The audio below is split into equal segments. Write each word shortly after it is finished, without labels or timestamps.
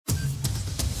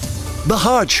The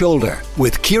Hard Shoulder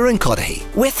with Kieran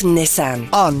with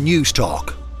Nissan on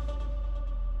Newstalk.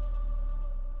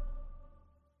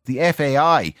 The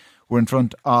FAI were in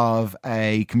front of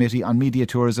a committee on media,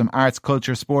 tourism, arts,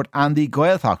 culture, sport and the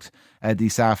Gaeltacht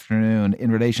this afternoon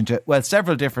in relation to,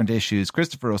 several different issues.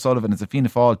 Christopher O'Sullivan is a Fianna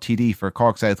Fáil TD for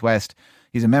Cork South West.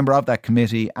 He's a member of that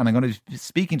committee and I'm going to be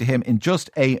speaking to him in just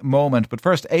a moment. But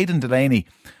first, Aidan Delaney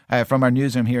from our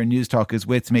newsroom here in Newstalk is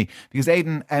with me. Because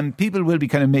Aidan, people will be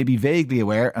kind of maybe vaguely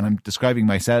aware, and I'm describing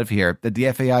myself here, that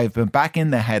the FAI have been back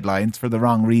in the headlines for the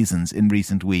wrong reasons in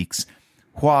recent weeks.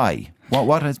 Why?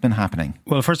 What has been happening?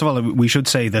 Well, first of all, we should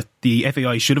say that the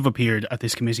FAI should have appeared at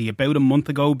this committee about a month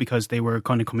ago, because they were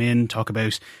going to come in, talk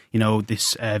about,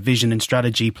 this vision and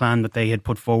strategy plan that they had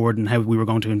put forward and how we were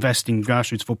going to invest in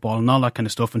grassroots football and all that kind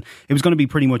of stuff. And it was going to be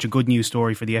pretty much a good news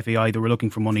story for the FAI. They were looking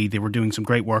for money. They were doing some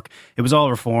great work. It was all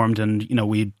reformed and,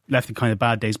 we had left the kind of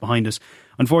bad days behind us.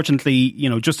 Unfortunately,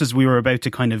 just as we were about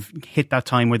to kind of hit that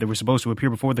time where they were supposed to appear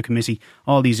before the committee,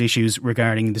 all these issues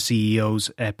regarding the CEO's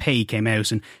pay came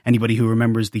out, and anybody who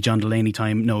remembers the John Delaney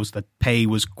time knows that pay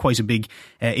was quite a big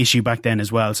issue back then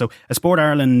as well. So Sport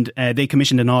Ireland, they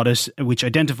commissioned an audit which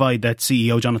identified that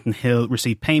CEO Johnathan Hill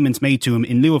received payments made to him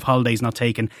in lieu of holidays not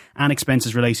taken and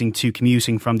expenses relating to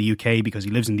commuting from the UK, because he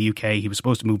lives in the UK. He was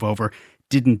supposed to move over,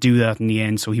 didn't do that in the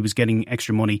end, so he was getting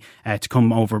extra money to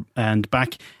come over and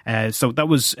back. So that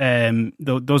was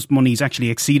those monies actually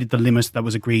exceeded the limit that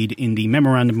was agreed in the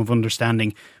Memorandum of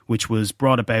Understanding, which was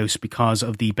brought about because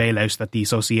of the bailout that the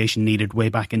association needed way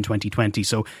back in 2020.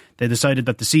 So they decided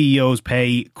that the CEO's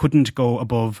pay couldn't go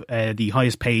above the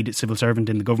highest paid civil servant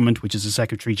in the government, which is the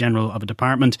Secretary General of a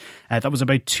department. That was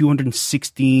about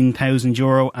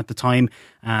 €216,000 at the time,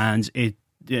 and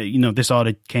this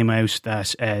audit came out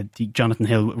that Johnathan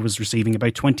Hill was receiving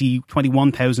about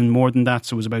 21,000 more than that.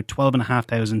 So it was about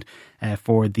 12,500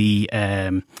 for the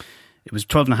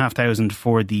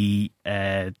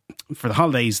for the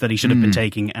holidays that he should have been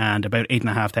taking, and about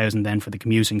 8,500 then for the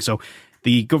commuting. So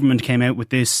the government came out with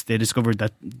this. They discovered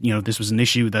that this was an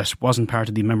issue that wasn't part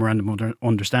of the Memorandum of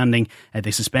Understanding.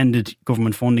 They suspended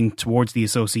government funding towards the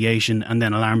association, and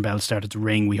then alarm bells started to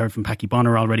ring. We heard from Packy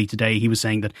Bonner already today. He was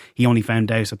saying that he only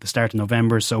found out at the start of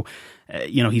November. So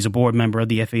he's a board member of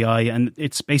the FAI, and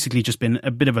it's basically just been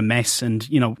a bit of a mess. And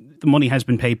the money has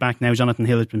been paid back now. Johnathan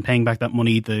Hill has been paying back that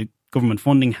money. The government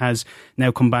funding has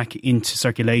now come back into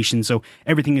circulation, so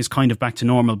everything is kind of back to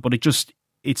normal. But it's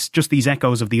just these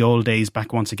echoes of the old days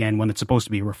back once again, when it's supposed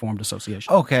to be a reformed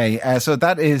association. Okay, so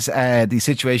that is the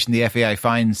situation the FAI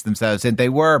finds themselves in. They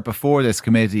were before this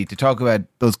committee to talk about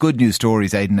those good news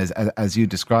stories, Aidan, as you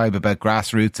describe, about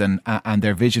grassroots and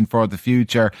their vision for the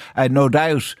future. No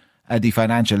doubt the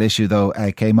financial issue, though,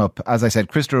 came up. As I said,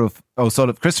 Christopher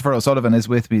O'Sullivan is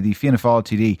with me, the Fianna Fáil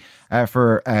TD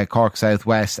for Cork South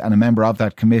West and a member of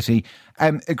that committee.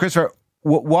 Christopher,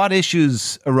 what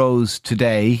issues arose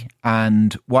today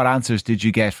and what answers did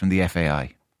you get from the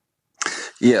FAI?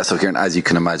 Yeah, so Kieran, as you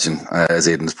can imagine, as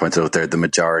Aidan's pointed out there, the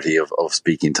majority of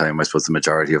speaking time, I suppose the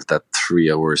majority of that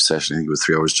 3 hour session, I think it was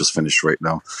 3 hours just finished right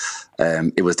now,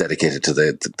 it was dedicated to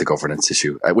the governance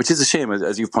issue, which is a shame.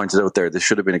 As you've pointed out there, there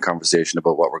should have been a conversation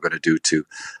about what we're going to do to,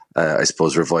 I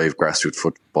suppose, revive grassroots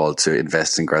football, to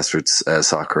invest in grassroots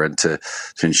soccer, and to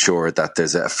ensure that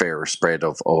there's a fair spread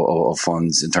of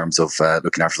funds in terms of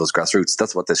looking after those grassroots.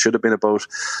 That's what this should have been about.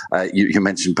 You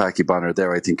mentioned Packy Bonner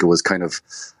there. I think it was kind of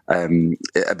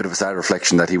a bit of a sad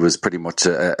reflection that he was pretty much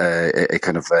a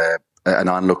kind of an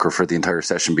onlooker for the entire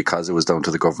session because it was down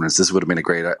to the governance. This would have been a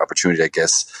great opportunity, I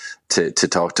guess, to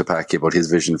talk to Packy about his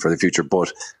vision for the future.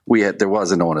 But there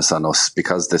was an onus on us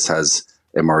because this has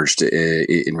emerged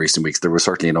in recent weeks. There was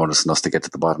certainly an onus on us to get to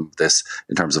the bottom of this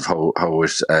in terms of how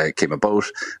it came about,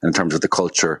 and in terms of the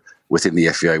culture within the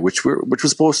FAI, which was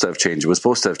supposed to have changed. It was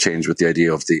supposed to have changed with the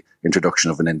idea of the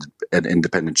introduction of an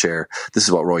independent chair. This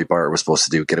is what Roy Barrett was supposed to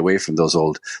do: get away from those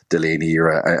old Delaney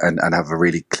era and have a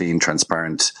really clean,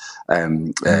 transparent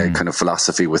kind of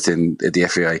philosophy within the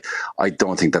FAI. I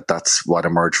don't think that that's what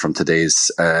emerged from today's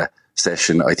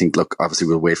session. I think, look, obviously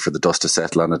we'll wait for the dust to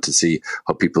settle on it to see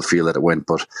how people feel that it went.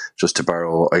 But just to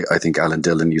borrow, I think Alan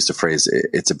Dillon used the phrase,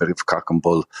 it's a bit of cock and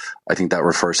bull. I think that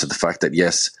refers to the fact that,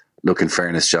 yes, look, in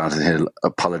fairness, Johnathan Hill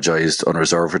apologised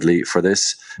unreservedly for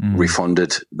this,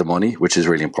 refunded the money, which is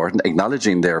really important,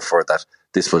 acknowledging therefore that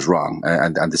this was wrong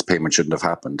and this payment shouldn't have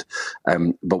happened.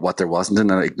 But what there wasn't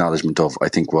an acknowledgement of, I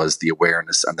think, was the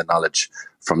awareness and the knowledge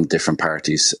from different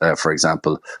parties. For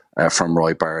example, from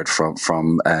Roy Barrett,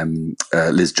 from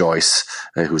Liz Joyce,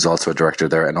 who's also a director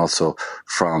there, and also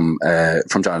from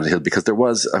Johnathan Hill, because there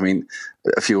was,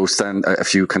 a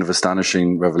few kind of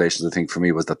astonishing revelations. I think for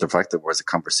me was that the fact that there was a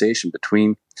conversation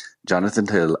between Johnathan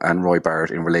Hill and Roy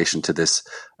Barrett in relation to this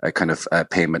kind of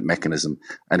payment mechanism,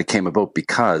 and it came about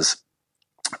because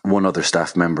one other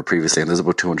staff member previously, and there's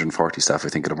about 240 staff, I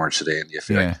think it emerged today in the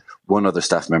FAI. Yeah. One other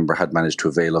staff member had managed to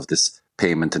avail of this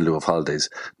payment in lieu of holidays.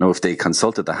 Now, if they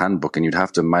consulted the handbook, and you'd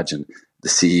have to imagine the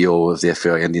CEO of the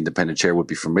FAI and the independent chair would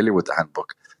be familiar with the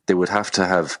handbook, they would have to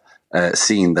have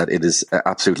seen that it is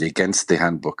absolutely against the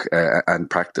handbook and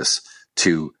practice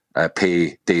to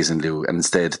pay days in lieu, and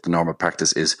instead the normal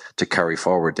practice is to carry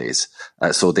forward days.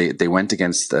 So they went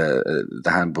against the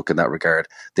handbook in that regard.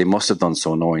 They must have done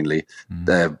so knowingly.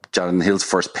 Johnathan Hill's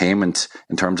first payment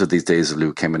in terms of these days of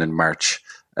lieu came in March,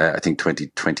 I think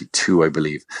 2022, I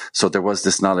believe. So there was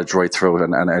this knowledge right through it,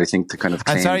 and I think to kind of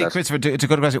claim. And sorry, Christopher, to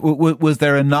go to question, was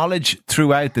there a knowledge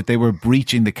throughout that they were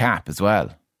breaching the cap as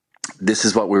well? This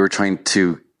is what we were trying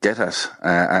to get at,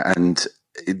 and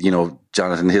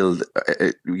Johnathan Hill,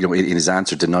 in his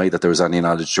answer, denied that there was any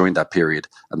knowledge during that period,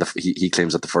 and he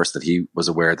claims that the first that he was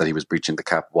aware that he was breaching the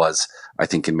cap was, I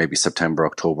think, in maybe September,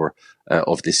 October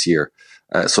of this year.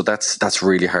 So that's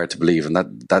really hard to believe, and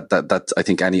that I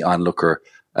think any onlooker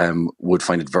would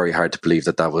find it very hard to believe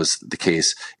that was the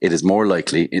case. It is more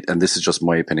likely, and this is just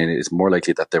my opinion, it is more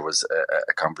likely that there was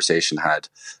a conversation had,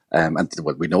 and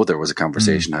we know there was a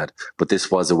conversation had, but this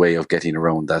was a way of getting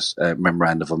around that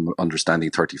memorandum of understanding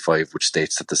 35, which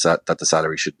states that the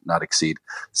salary should not exceed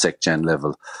SecGen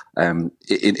level.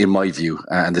 In my view,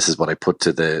 and this is what I put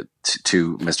to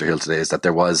Mr. Hill today, is that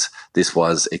this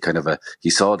was a kind of he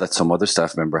saw that some other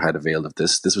staff member had availed of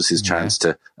this. This was his chance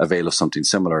to avail of something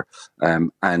similar,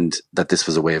 and that this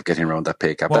was a way of getting around that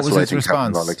pay cap. What was his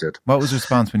response? What was his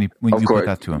response when you put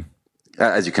that to him?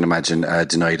 As you can imagine,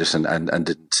 denied it and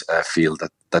didn't feel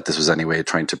that this was any way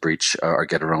trying to breach or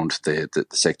get around the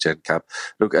SecGen cap.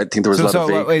 Look, I think there was a lot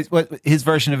of his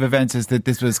version of events is that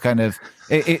this was kind of,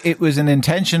 it was an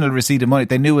intentional receipt of money.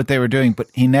 They knew what they were doing, but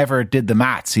he never did the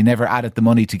maths. He never added the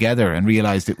money together and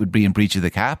realised it would be in breach of the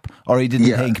cap, or he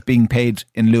didn't think being paid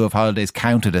in lieu of holidays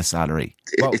counted as salary.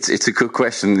 It's a good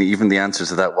question. Even the answer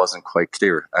to that wasn't quite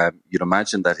clear. You'd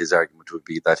imagine that his argument would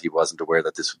be that he wasn't aware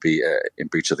that this would be in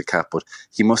breach of the cap, but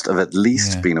he must have at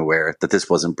least been aware that this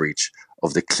was in breach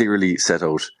of the clearly set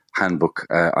out handbook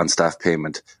on staff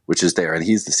payment, which is there. And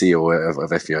he's the CEO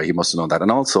of FAI. He must have known that. And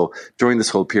also, during this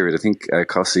whole period, I think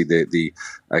Cossey, the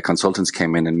consultants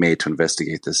came in May to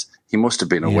investigate this. He must have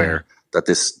been aware that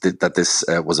this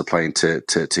was applying to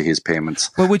his payments.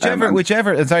 Well,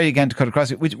 whichever, and sorry again to cut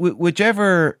across it,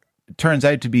 whichever turns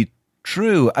out to be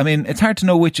true, I mean, it's hard to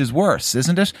know which is worse,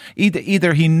 isn't it?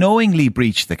 Either he knowingly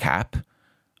breached the cap,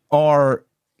 or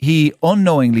he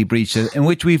unknowingly breached it, in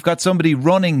which we've got somebody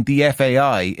running the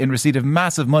FAI in receipt of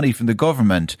massive money from the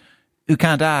government who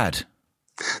can't add.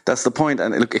 That's the point.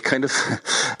 And look, it kind of,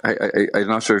 I'm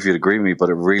not sure if you'd agree with me, but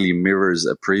it really mirrors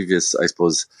a previous, I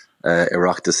suppose,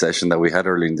 Oireachtas session that we had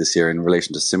earlier in this year in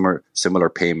relation to similar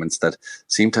payments that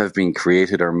seem to have been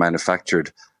created or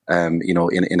manufactured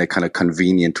in a kind of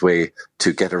convenient way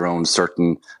to get around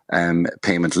certain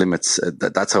payment limits.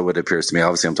 That's how it appears to me.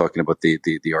 Obviously, I'm talking about the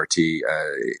RT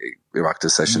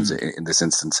Oireachtas sessions in this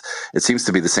instance. It seems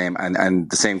to be the same, and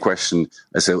the same question,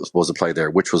 I suppose, applied there.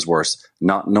 Which was worse,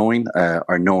 not knowing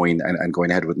or knowing and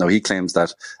going ahead with? No, he claims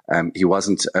that he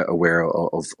wasn't aware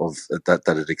of that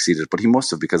it exceeded, but he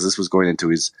must have, because this was going into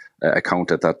his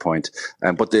account at that point.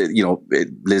 But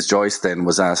Liz Joyce then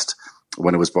was asked,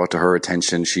 when it was brought to her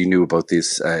attention, she knew about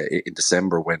this in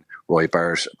December when Roy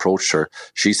Barrett approached her.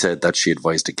 She said that she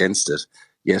advised against it,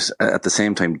 yet at the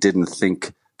same time didn't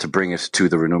think to bring it to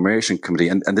the remuneration committee.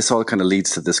 And this all kind of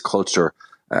leads to this culture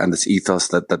and this ethos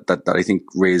that I think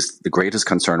raised the greatest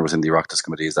concern within the Oireachtas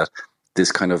committee, is that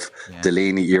this kind of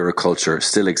Delaney era culture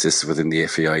still exists within the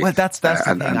FAI. Well, that's the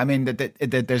thing. I mean,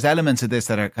 there's elements of this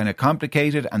that are kind of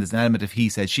complicated, and there's an element of he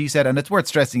said, she said, and it's worth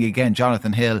stressing again,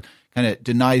 Johnathan Hill kind of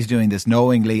denies doing this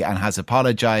knowingly and has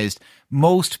apologised.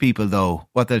 Most people, though,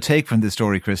 what they'll take from this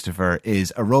story, Christopher,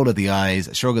 is a roll of the eyes,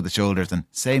 a shrug of the shoulders, and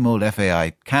same old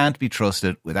FAI can't be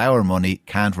trusted with our money,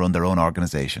 can't run their own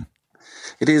organisation.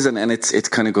 It is, and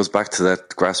it kind of goes back to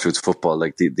that grassroots football.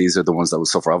 Like these are the ones that will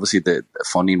suffer. Obviously, the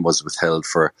funding was withheld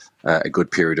for a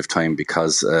good period of time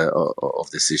because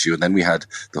of this issue. And then we had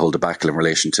the whole debacle in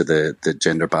relation to the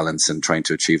gender balance and trying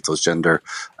to achieve those gender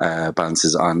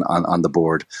balances on the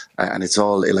board. And it's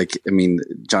all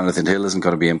Johnathan Hill isn't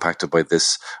going to be impacted by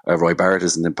this. Roy Barrett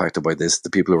isn't impacted by this. The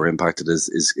people who are impacted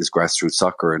is grassroots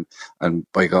soccer.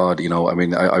 And by God,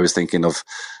 I was thinking of,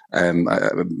 I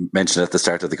mentioned at the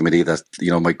start of the committee that,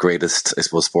 my greatest, I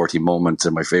suppose, sporting moment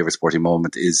and my favourite sporting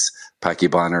moment is Packie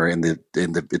Bonner in the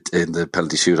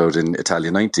penalty shootout in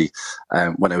Italia 90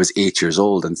 when I was 8 years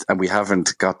old. And we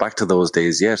haven't got back to those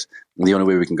days yet. And the only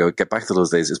way we can get back to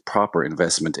those days is proper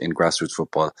investment in grassroots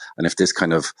football. And if this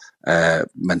kind of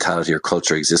mentality or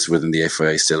culture exists within the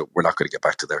FAI still, we're not going to get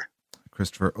back to there.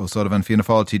 Christopher O'Sullivan, Fianna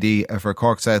Fáil TD for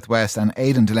Cork South West, and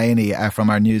Aidan Delaney from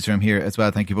our newsroom here as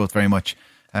well. Thank you both very much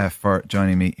for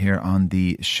joining me here on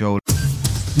the show.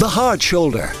 The Hard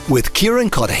Shoulder with Kieran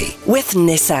with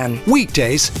Nissan.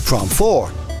 Weekdays from 4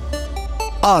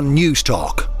 on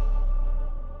Newstalk.